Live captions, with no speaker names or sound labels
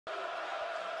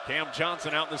Cam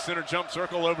Johnson out in the center jump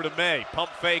circle over to Maye.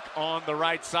 Pump fake on the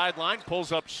right sideline.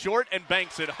 Pulls up short and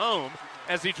banks it home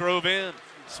as he drove in.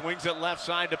 Swings it left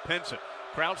side to Pinson.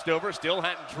 Crouched over, still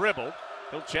hadn't dribbled.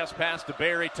 He'll chest pass to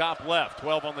Berry, top left.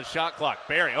 12 on the shot clock.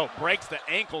 Berry, breaks the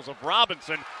ankles of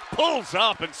Robinson. Pulls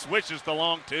up and swishes the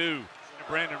long two.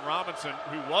 Brandon Robinson,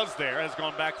 who was there, has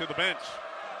gone back to the bench.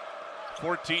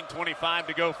 14:25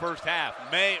 to go first half.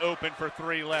 Maye open for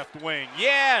three left wing.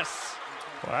 Yes!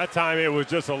 Well, that time it was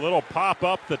just a little pop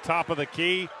up the top of the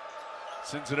key.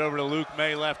 Sends it over to Luke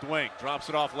Maye, left wing. Drops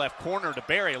it off left corner to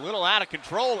Berry. A little out of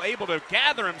control, able to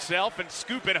gather himself and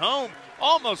scoop it home.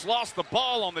 Almost lost the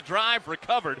ball on the drive,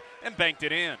 recovered, and banked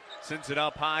it in. Sends it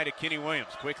up high to Kenny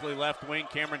Williams. Quickly left wing,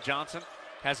 Cameron Johnson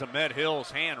has Ahmed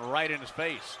Hill's hand right in his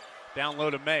face. Down low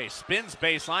to Maye. Spins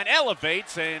baseline,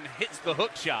 elevates, and hits the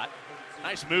hook shot.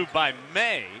 Nice move by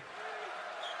Maye.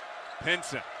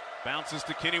 Pinson bounces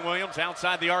to Kenny Williams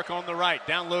outside the arc on the right.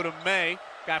 Down low to Maye.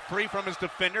 Got free from his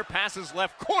defender. Passes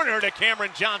left corner to Cameron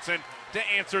Johnson to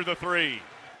answer the three.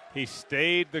 He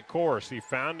stayed the course. He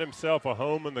found himself a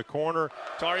home in the corner.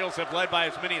 Tar Heels have led by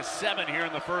as many as 7 here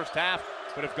in the first half,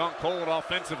 but have gone cold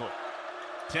offensively.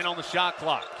 10 on the shot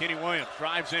clock. Kenny Williams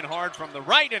drives in hard from the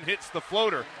right and hits the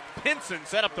floater. Pinson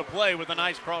set up the play with a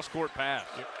nice cross-court pass.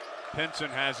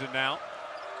 Pinson has it now.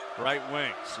 Right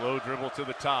wing. Slow dribble to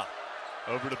the top.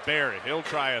 Over to Berry. He'll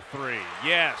try a three.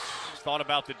 Yes. Thought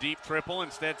about the deep triple.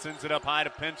 Instead sends it up high to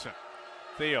Pinson.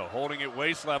 Theo holding it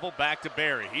waist level. Back to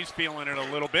Berry. He's feeling it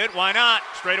a little bit. Why not?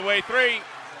 Straightaway three.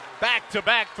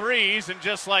 Back-to-back threes. And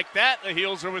just like that, the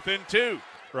Heels are within 2.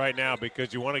 Right now,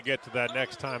 because you want to get to that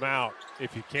next time out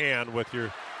if you can with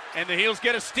your. And the Heels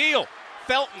get a steal.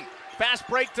 Felton. Fast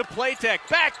break to Playtech.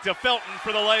 Back to Felton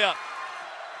for the layup.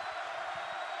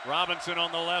 Robinson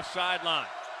on the left sideline.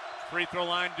 Free throw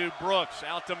line to Brooks.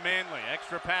 Out to Manley.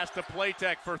 Extra pass to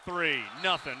Playtech for 3.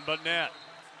 Nothing but net.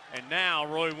 And now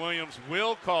Roy Williams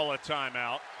will call a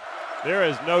timeout. There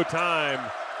is no time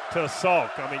to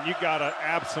sulk. I mean, you got to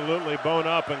absolutely bone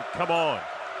up and come on.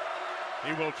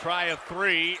 He will try a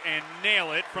 3 and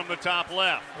nail it from the top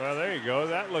left. Well, there you go.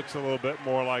 That looks a little bit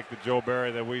more like the Joe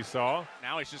Berry that we saw.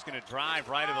 Now he's just going to drive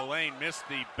right of the lane. Missed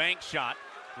the bank shot.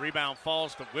 Rebound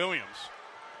falls to Williams.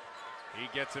 He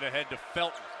gets it ahead to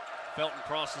Felton. Felton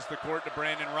crosses the court to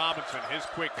Brandon Robinson. His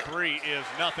quick 3 is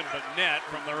nothing but net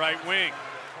from the right wing.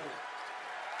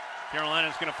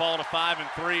 Carolina's going to fall to 5 and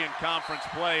 3 in conference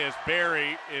play as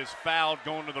Berry is fouled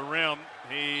going to the rim.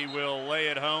 He will lay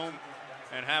it home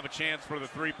and have a chance for the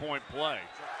three-point play.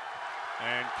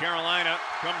 And Carolina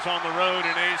comes on the road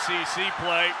in ACC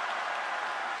play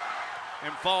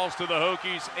and falls to the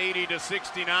Hokies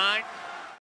 80-69.